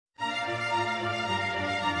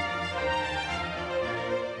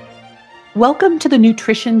Welcome to the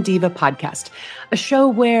Nutrition Diva podcast, a show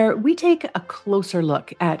where we take a closer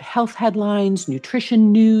look at health headlines,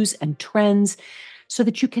 nutrition news, and trends so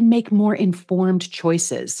that you can make more informed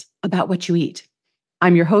choices about what you eat.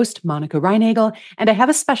 I'm your host, Monica Reinagel, and I have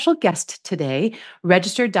a special guest today.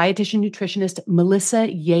 Registered dietitian nutritionist Melissa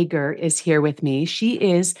Yeager is here with me. She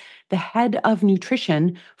is the head of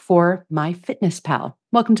nutrition for MyFitnessPal.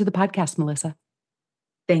 Welcome to the podcast, Melissa.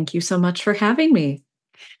 Thank you so much for having me.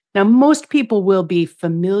 Now, most people will be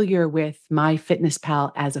familiar with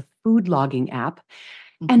MyFitnessPal as a food logging app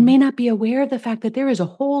and may not be aware of the fact that there is a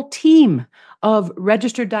whole team of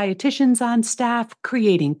registered dietitians on staff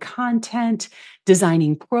creating content,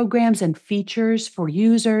 designing programs and features for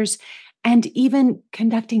users, and even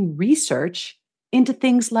conducting research into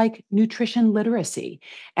things like nutrition literacy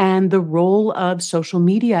and the role of social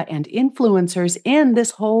media and influencers in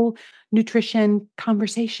this whole nutrition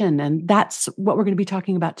conversation. And that's what we're going to be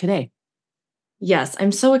talking about today. Yes,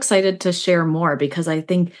 I'm so excited to share more because I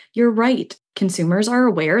think you're right. Consumers are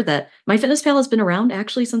aware that MyFitnessPal has been around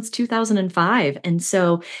actually since 2005. And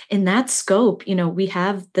so in that scope, we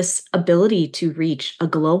have this ability to reach a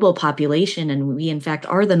global population. And we, in fact,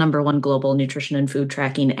 are the #1 global nutrition and food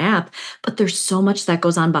tracking app. But there's so much that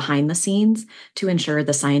goes on behind the scenes to ensure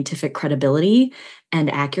the scientific credibility and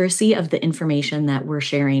accuracy of the information that we're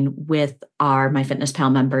sharing with our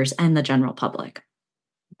MyFitnessPal members and the general public.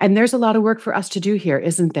 And there's a lot of work for us to do here,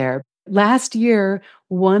 isn't there? Last year,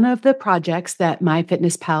 one of the projects that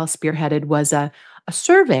MyFitnessPal spearheaded was a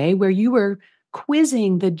survey where you were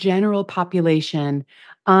quizzing the general population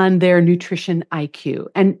on their nutrition IQ.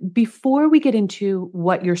 And before we get into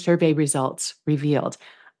what your survey results revealed,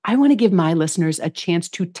 I want to give my listeners a chance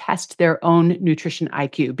to test their own nutrition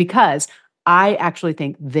IQ because I actually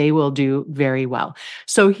think they will do very well.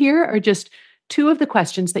 So here are just two of the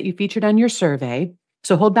questions that you featured on your survey.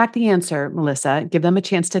 So hold back the answer, Melissa. Give them a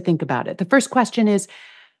chance to think about it. The first question is,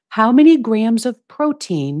 how many grams of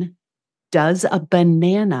protein does a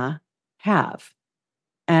banana have?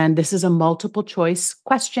 And this is a multiple choice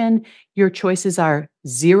question. Your choices are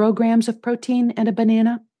 0 grams of protein in a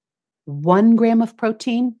banana, 1 gram of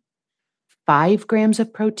protein, 5 grams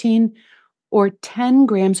of protein, or 10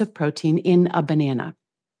 grams of protein in a banana.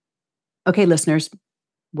 Okay, listeners,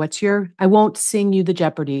 I won't sing you the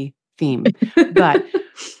Jeopardy theme, but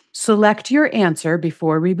select your answer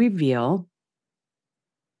before we reveal.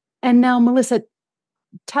 And now, Melissa,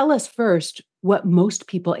 tell us first what most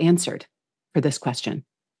people answered for this question.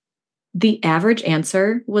 The average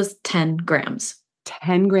answer was 10 grams.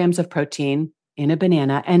 10 grams of protein in a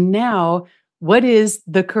banana. And now, what is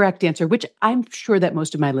the correct answer, which I'm sure that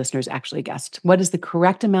most of my listeners actually guessed? What is the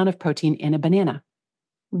correct amount of protein in a banana?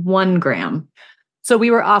 1 gram. So we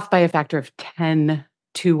were off by a factor of 10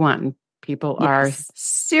 to 1. People are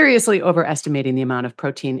seriously overestimating the amount of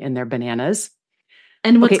protein in their bananas.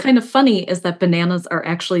 And what's kind of funny is that bananas are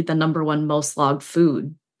actually the #1 most logged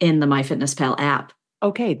food in the MyFitnessPal app.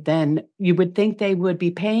 Okay, then you would think they would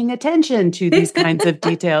be paying attention to these kinds of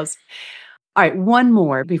details. All right, one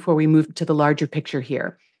more before we move to the larger picture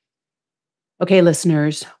here. Okay,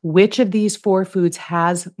 listeners, which of these 4 foods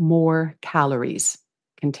has more calories,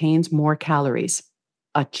 contains more calories?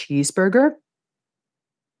 A cheeseburger,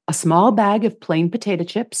 a small bag of plain potato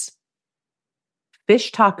chips,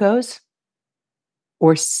 fish tacos,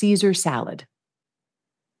 or Caesar salad?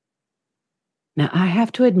 Now, I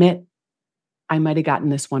have to admit, I might have gotten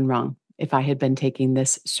this one wrong if I had been taking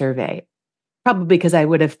this survey, probably because I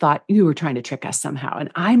would have thought you were trying to trick us somehow,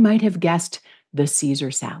 and I might have guessed the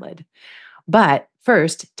Caesar salad. But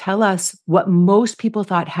first, tell us what most people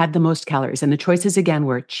thought had the most calories. And the choices again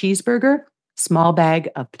were cheeseburger, small bag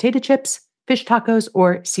of potato chips, fish tacos,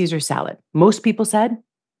 or Caesar salad. Most people said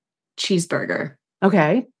cheeseburger.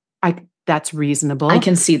 Okay. That's reasonable. I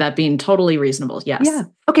can see that being totally reasonable. Yes. Yeah.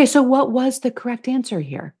 Okay. So what was the correct answer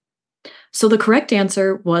here? So the correct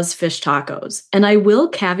answer was fish tacos. And I will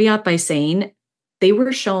caveat by saying they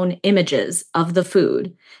were shown images of the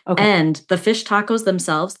food. Okay. And the fish tacos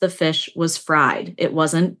themselves, the fish was fried. It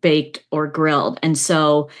wasn't baked or grilled. And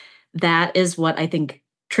so that is what I think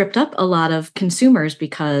tripped up a lot of consumers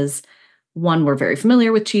because one, we're very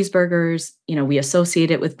familiar with cheeseburgers. We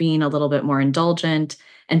associate it with being a little bit more indulgent.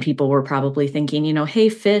 And people were probably thinking, hey,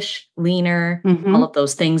 fish, leaner, all of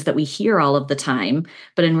those things that we hear all of the time.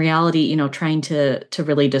 But in reality, trying to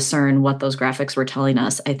really discern what those graphics were telling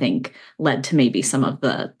us, I think led to maybe some of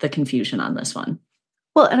the confusion on this one.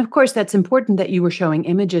 Well, and of course, that's important that you were showing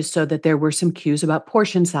images so that there were some cues about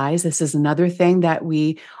portion size. This is another thing that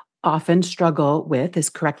we often struggle with is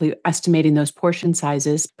correctly estimating those portion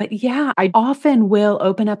sizes. But yeah, I often will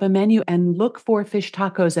open up a menu and look for fish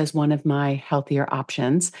tacos as one of my healthier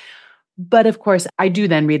options. But of course, I do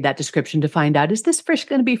then read that description to find out, is this fish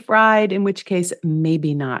going to be fried? In which case,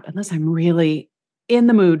 maybe not, unless I'm really in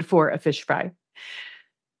the mood for a fish fry.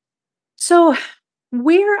 So,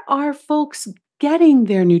 where are folks getting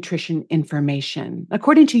their nutrition information?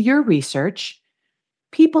 According to your research,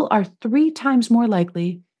 people are 3 times more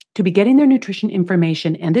likely to be getting their nutrition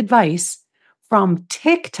information and advice from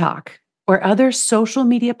TikTok or other social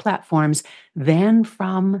media platforms than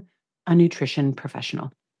from a nutrition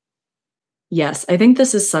professional. Yes, I think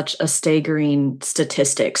this is such a staggering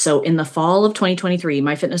statistic. So in the fall of 2023,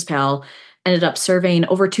 MyFitnessPal ended up surveying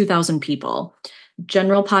over 2,000 people,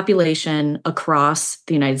 general population across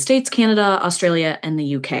the United States, Canada, Australia, and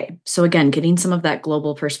the UK. So again, getting some of that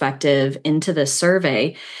global perspective into this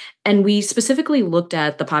survey. And we specifically looked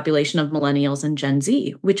at the population of millennials and Gen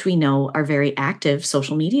Z, which we know are very active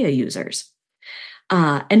social media users.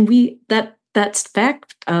 And we that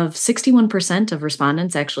fact of 61% of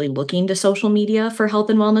respondents actually looking to social media for health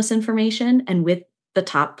and wellness information, and with the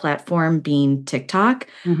top platform being TikTok,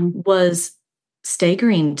 Mhm. was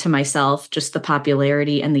staggering to myself, just the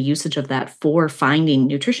popularity and the usage of that for finding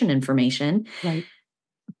nutrition information. Right.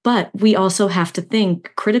 But we also have to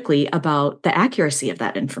think critically about the accuracy of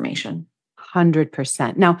that information.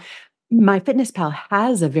 100%. Now, MyFitnessPal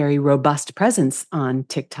has a very robust presence on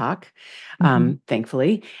TikTok, Mhm.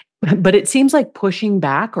 thankfully. But it seems like pushing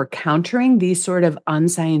back or countering these sort of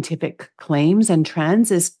unscientific claims and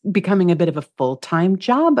trends is becoming a bit of a full time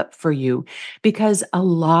job for you because a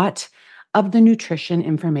lot of the nutrition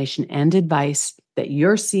information and advice that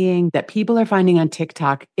you're seeing that people are finding on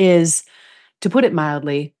TikTok is, to put it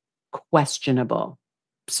mildly, questionable.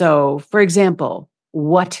 So, for example,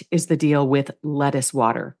 what is the deal with lettuce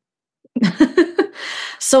water?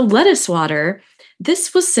 So, lettuce water,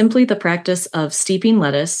 this was simply the practice of steeping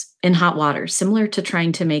lettuce in hot water, similar to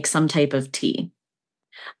trying to make some type of tea.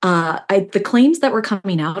 The claims that were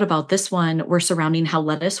coming out about this one were surrounding how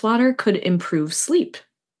lettuce water could improve sleep.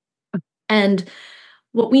 And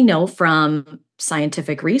what we know from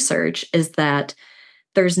scientific research is that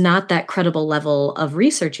there's not that credible level of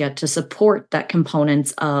research yet to support that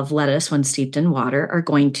components of lettuce, when steeped in water, are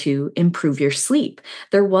going to improve your sleep.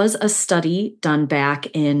 There was a study done back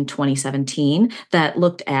in 2017 that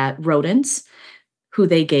looked at rodents who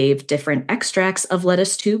they gave different extracts of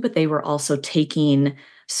lettuce to, but they were also taking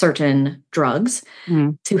certain drugs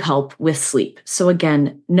Mm, to help with sleep. So,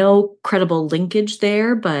 again, no credible linkage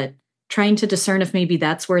there, but trying to discern if maybe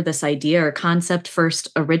that's where this idea or concept first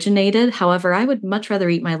originated. However, I would much rather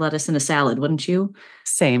eat my lettuce in a salad, wouldn't you?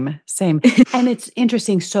 same, same. And it's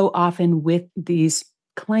interesting so often with these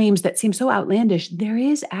claims that seem so outlandish, there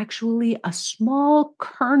is actually a small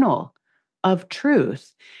kernel of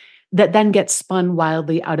truth that then gets spun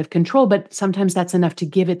wildly out of control. But sometimes that's enough to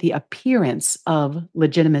give it the appearance of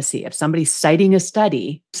legitimacy. If somebody's citing a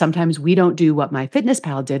study, sometimes we don't do what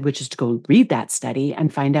MyFitnessPal did, which is to go read that study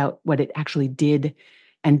and find out what it actually did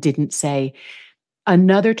and didn't say.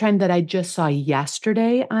 Another trend that I just saw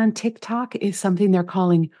yesterday on TikTok is something they're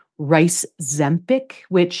calling rice Zempic,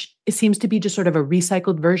 which seems to be just sort of a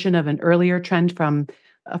recycled version of an earlier trend from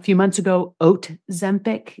a few months ago, oat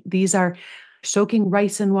Zempic. These are soaking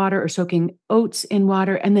rice in water or soaking oats in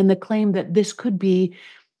water. And then the claim that this could be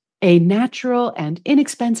a natural and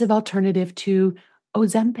inexpensive alternative to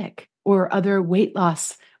Ozempic or other weight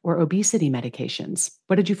loss or obesity medications.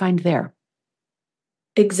 What did you find there?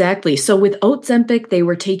 Exactly. So with oat Zempic, they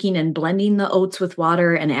were taking and blending the oats with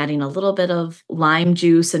water and adding a little bit of lime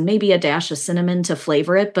juice and maybe a dash of cinnamon to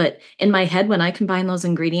flavor it. But in my head, when I combine those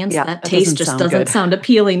ingredients, Yeah, that that taste doesn't just sound doesn't good. sound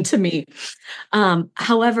appealing to me.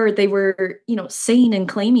 However, they were, saying and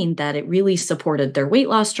claiming that it really supported their weight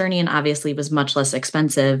loss journey and obviously was much less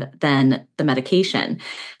expensive than the medication.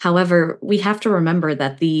 However, we have to remember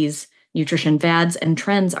that these nutrition fads and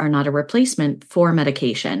trends are not a replacement for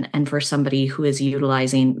medication and for somebody who is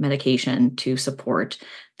utilizing medication to support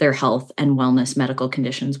their health and wellness, medical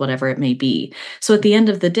conditions, whatever it may be. So at the end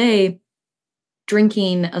of the day,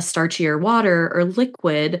 drinking a starchier water or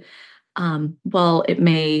liquid, while it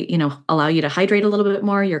may, allow you to hydrate a little bit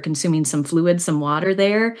more, you're consuming some fluid, some water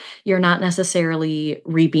there, you're not necessarily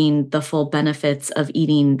reaping the full benefits of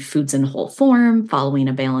eating foods in whole form, following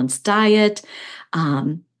a balanced diet.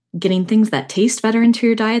 getting things that taste better into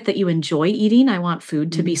your diet that you enjoy eating. I want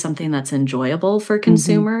food to be Mm. something that's enjoyable for Mhm.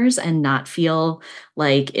 consumers and not feel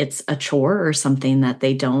like it's a chore or something that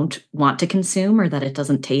they don't want to consume or that it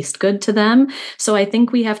doesn't taste good to them. So I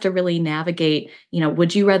think we have to really navigate,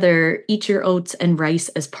 would you rather eat your oats and rice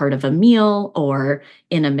as part of a meal or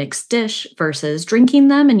in a mixed dish versus drinking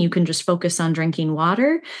them and you can just focus on drinking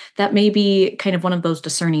water? That may be kind of one of those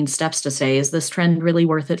discerning steps to say, is this trend really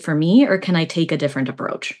worth it for me or can I take a different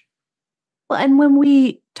approach? Well, and when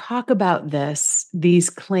we talk about these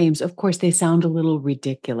claims, of course, they sound a little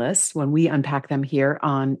ridiculous when we unpack them here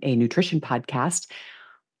on a nutrition podcast.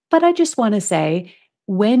 But I just want to say,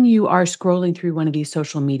 when you are scrolling through one of these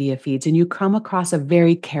social media feeds and you come across a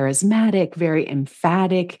very charismatic, very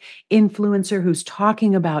emphatic influencer who's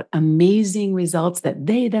talking about amazing results that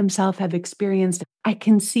they themselves have experienced, I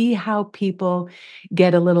can see how people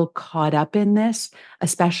get a little caught up in this,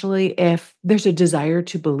 especially if there's a desire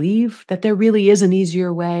to believe that there really is an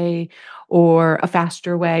easier way or a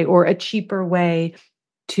faster way or a cheaper way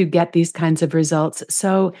to get these kinds of results.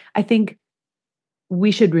 So I think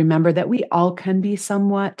we should remember that we all can be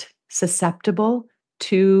somewhat susceptible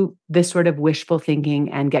to this sort of wishful thinking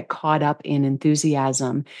and get caught up in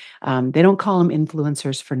enthusiasm. They don't call them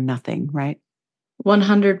influencers for nothing, right?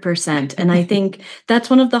 100%. And I think that's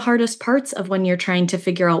one of the hardest parts of when you're trying to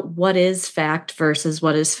figure out what is fact versus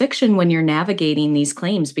what is fiction when you're navigating these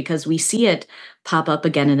claims, because we see it pop up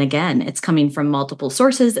again and again. It's coming from multiple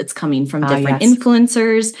sources, it's coming from Ah, different yes.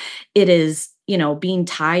 influencers. It is, being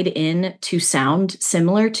tied in to sound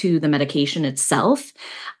similar to the medication itself.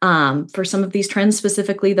 For some of these trends,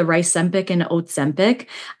 specifically the rice Zempic and oat Zempic,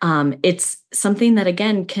 it's something that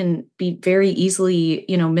again can be very easily,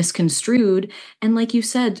 misconstrued. And like you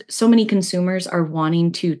said, so many consumers are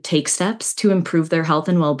wanting to take steps to improve their health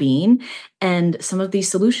and well being. And some of these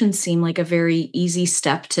solutions seem like a very easy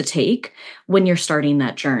step to take when you're starting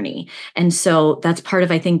that journey. And so that's part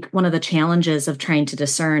of, I think, one of the challenges of trying to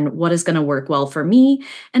discern what is going to work well for me.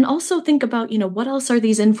 And also think about, what else are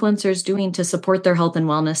these influencers doing to support their health and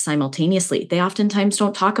wellness simultaneously? They oftentimes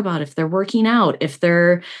don't talk about if they're working out, if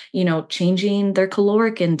they're, changing their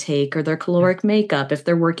caloric intake or their caloric makeup, if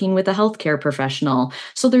they're working with a healthcare professional.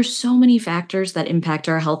 So there's so many factors that impact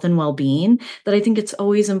our health and well-being that I think it's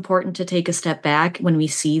always important to take a step back when we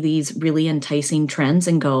see these really enticing trends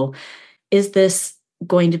and go, is this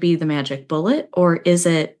going to be the magic bullet or is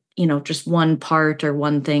it, just one part or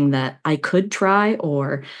one thing that I could try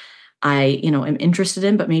or I, am interested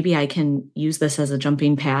in, but maybe I can use this as a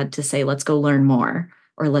jumping pad to say, let's go learn more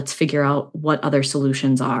or let's figure out what other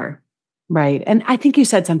solutions are. Right. And I think you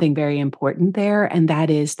said something very important there. And that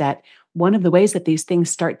is that one of the ways that these things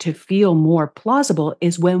start to feel more plausible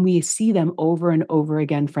is when we see them over and over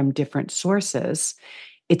again from different sources.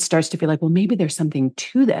 It starts to feel like, well, maybe there's something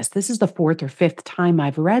to this. This is the fourth or fifth time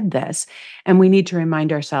I've read this. And we need to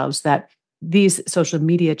remind ourselves that these social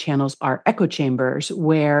media channels are echo chambers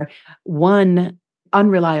where one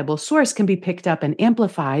unreliable source can be picked up and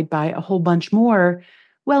amplified by a whole bunch more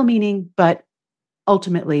well meaning, but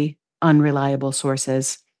ultimately unreliable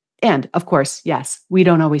sources. And of course, yes, we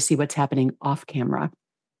don't always see what's happening off camera.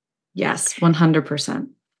 Yes, 100%.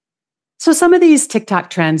 So some of these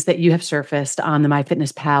TikTok trends that you have surfaced on the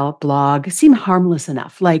MyFitnessPal blog seem harmless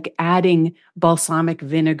enough, like adding balsamic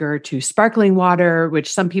vinegar to sparkling water,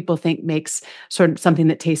 which some people think makes sort of something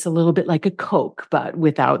that tastes a little bit like a Coke, but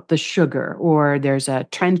without the sugar. Or there's a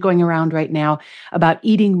trend going around right now about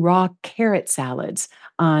eating raw carrot salads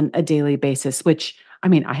on a daily basis, which I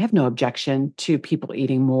mean, I have no objection to people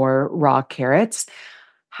eating more raw carrots.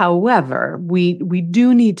 However, we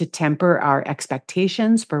do need to temper our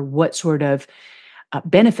expectations for what sort of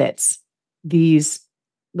benefits these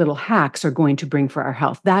little hacks are going to bring for our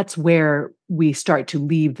health. That's where we start to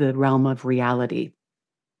leave the realm of reality.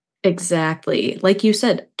 Exactly. Like you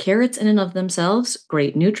said, carrots in and of themselves,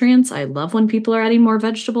 great nutrients. I love when people are adding more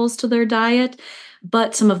vegetables to their diet.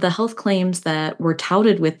 But some of the health claims that were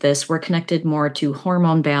touted with this were connected more to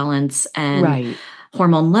hormone balance and Right.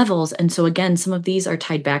 hormone levels. And so, again, some of these are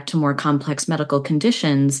tied back to more complex medical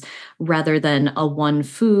conditions rather than a one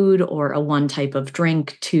food or a one type of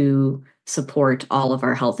drink to support all of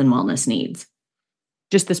our health and wellness needs.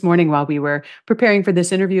 Just this morning while we were preparing for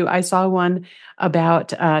this interview, I saw one about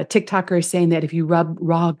TikTokers saying that if you rub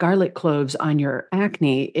raw garlic cloves on your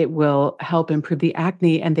acne, it will help improve the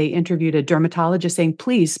acne. And they interviewed a dermatologist saying,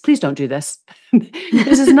 please, please don't do this.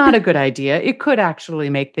 This is not a good idea. It could actually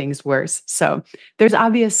make things worse. So there's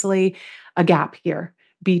obviously a gap here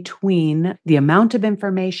between the amount of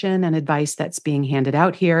information and advice that's being handed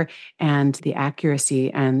out here and the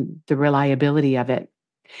accuracy and the reliability of it.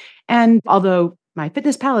 And although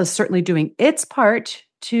MyFitnessPal is certainly doing its part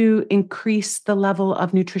to increase the level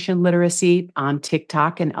of nutrition literacy on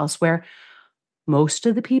TikTok and elsewhere. Most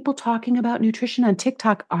of the people talking about nutrition on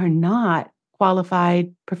TikTok are not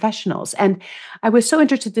qualified professionals. And I was so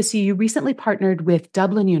interested to see you recently partnered with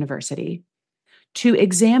Dublin University to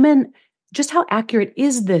examine just how accurate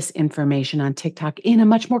is this information on TikTok in a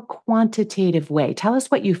much more quantitative way. Tell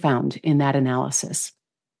us what you found in that analysis.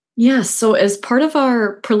 Yes. So, as part of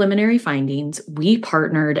our preliminary findings, we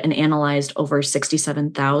partnered and analyzed over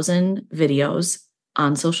 67,000 videos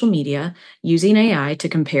on social media using AI to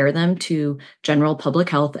compare them to general public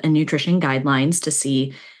health and nutrition guidelines to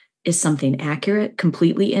see, is something accurate,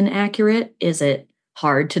 completely inaccurate? Is it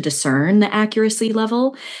hard to discern the accuracy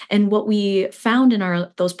level? And what we found in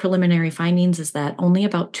our those preliminary findings is that only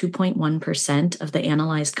about 2.1% of the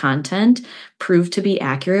analyzed content proved to be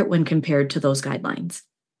accurate when compared to those guidelines.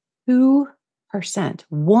 2%,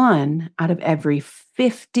 one out of every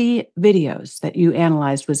 50 videos that you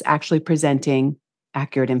analyzed was actually presenting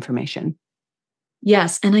accurate information.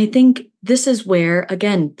 Yes. And I think this is where,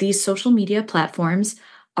 again, these social media platforms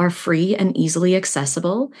are free and easily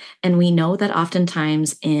accessible. And we know that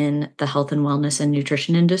oftentimes in the health and wellness and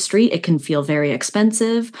nutrition industry, it can feel very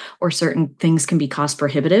expensive or certain things can be cost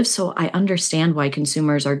prohibitive. So I understand why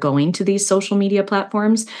consumers are going to these social media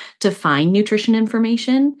platforms to find nutrition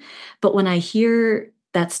information. But when I hear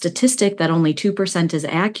that statistic that only 2% is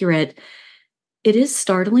accurate, it is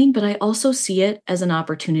startling, but I also see it as an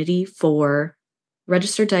opportunity for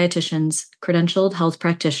registered dietitians, credentialed health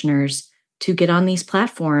practitioners to get on these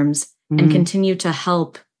platforms and Mm. continue to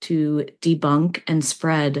help to debunk and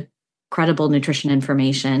spread credible nutrition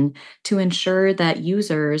information to ensure that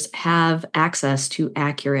users have access to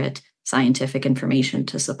accurate scientific information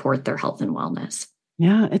to support their health and wellness.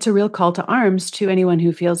 Yeah, it's a real call to arms to anyone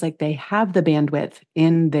who feels like they have the bandwidth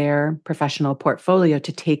in their professional portfolio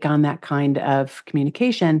to take on that kind of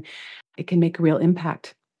communication. It can make a real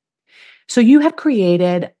impact. So, you have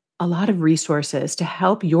created a lot of resources to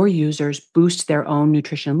help your users boost their own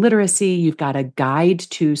nutrition literacy. You've got a guide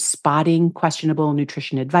to spotting questionable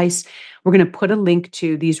nutrition advice. We're going to put a link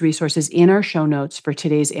to these resources in our show notes for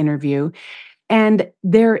today's interview. And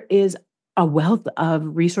there is a wealth of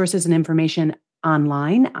resources and information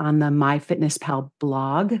online on the MyFitnessPal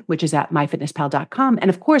blog, which is at myfitnesspal.com. And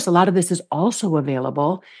of course, a lot of this is also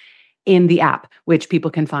available in the app, which people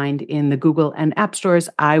can find in the Google and App stores.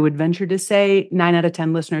 I would venture to say 9 out of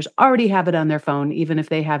 10 listeners already have it on their phone, even if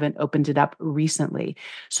they haven't opened it up recently.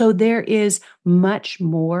 So there is much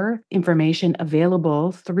more information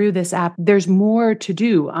available through this app. There's more to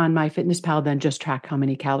do on MyFitnessPal than just track how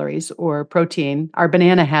many calories or protein our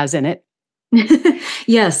banana has in it.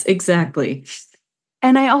 Yes, exactly.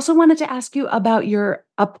 And I also wanted to ask you about your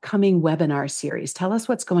upcoming webinar series. Tell us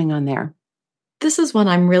what's going on there. This is one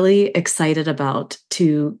I'm really excited about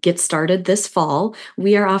to get started this fall.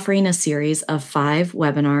 We are offering a series of 5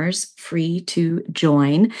 webinars free to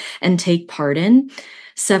join and take part in.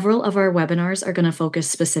 Several of our webinars are going to focus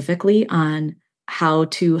specifically on how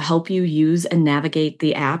to help you use and navigate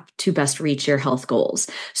the app to best reach your health goals.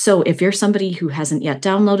 So if you're somebody who hasn't yet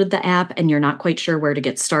downloaded the app and you're not quite sure where to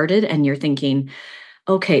get started and you're thinking,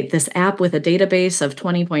 okay, this app with a database of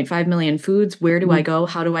 20.5 million foods, where do I go?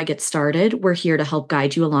 How do I get started? We're here to help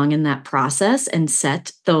guide you along in that process and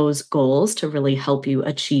set those goals to really help you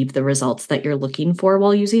achieve the results that you're looking for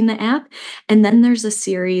while using the app. And then there's a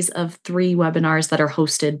series of 3 webinars that are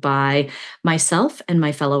hosted by myself and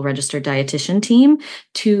my fellow registered dietitian team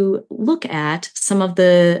to look at some of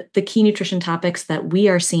the key nutrition topics that we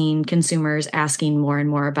are seeing consumers asking more and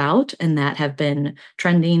more about and that have been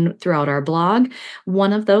trending throughout our blog.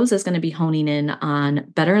 One of those is going to be honing in on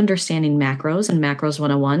better understanding macros and macros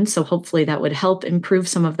 101. So hopefully that would help improve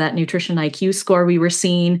some of that nutrition IQ score we were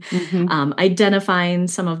seeing, identifying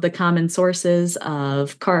some of the common sources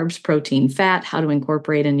of carbs, protein, fat, how to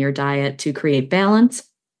incorporate in your diet to create balance.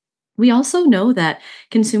 We also know that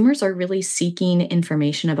consumers are really seeking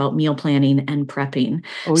information about meal planning and prepping.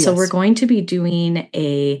 Oh, So we're yes. going to be doing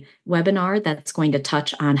a webinar that's going to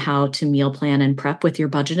touch on how to meal plan and prep with your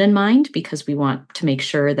budget in mind, because we want to make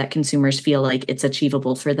sure that consumers feel like it's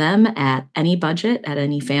achievable for them at any budget, at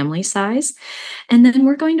any family size. And then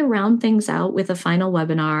we're going to round things out with a final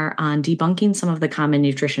webinar on debunking some of the common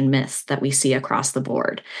nutrition myths that we see across the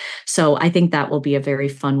board. So I think that will be a very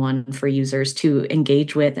fun one for users to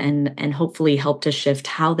engage with and hopefully help to shift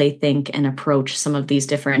how they think and approach some of these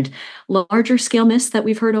different larger scale myths that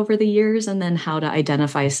we've heard over the years, and then how to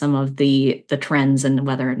identify some of the trends and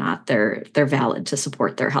whether or not they're valid to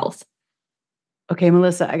support their health. Okay,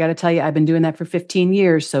 Melissa, I got to tell you, I've been doing that for 15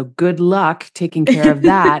 years. So good luck taking care of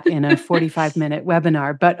that in a 45-minute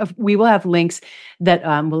webinar. But we will have links that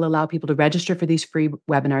will allow people to register for these free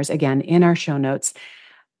webinars, again, in our show notes.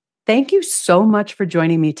 Thank you so much for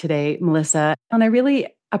joining me today, Melissa. And I really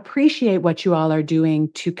appreciate what you all are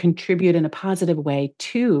doing to contribute in a positive way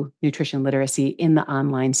to nutrition literacy in the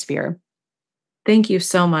online sphere. Thank you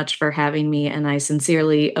so much for having me. And I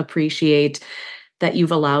sincerely appreciate that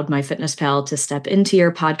you've allowed MyFitnessPal to step into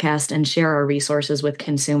your podcast and share our resources with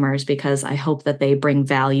consumers, because I hope that they bring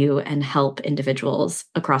value and help individuals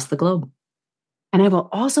across the globe. And I will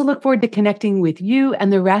also look forward to connecting with you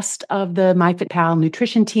and the rest of the MyFitPal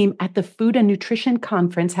nutrition team at the Food and Nutrition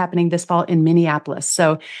Conference happening this fall in Minneapolis.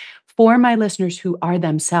 So for my listeners who are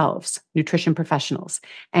themselves nutrition professionals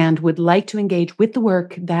and would like to engage with the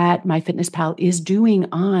work that MyFitnessPal is doing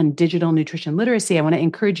on digital nutrition literacy, I want to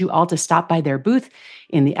encourage you all to stop by their booth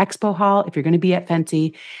in the expo hall if you're going to be at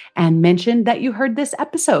Fancy and mention that you heard this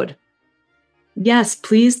episode. Yes,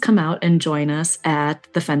 please come out and join us at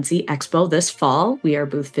the Fancy Expo this fall. We are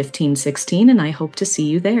booth 1516, and I hope to see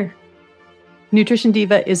you there. Nutrition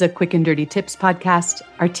Diva is a quick and dirty tips podcast.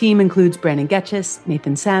 Our team includes Brandon Getchis,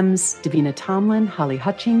 Nathan Sems, Davina Tomlin, Holly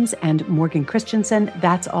Hutchings, and Morgan Christensen.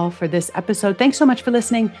 That's all for this episode. Thanks so much for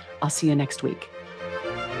listening. I'll see you next week.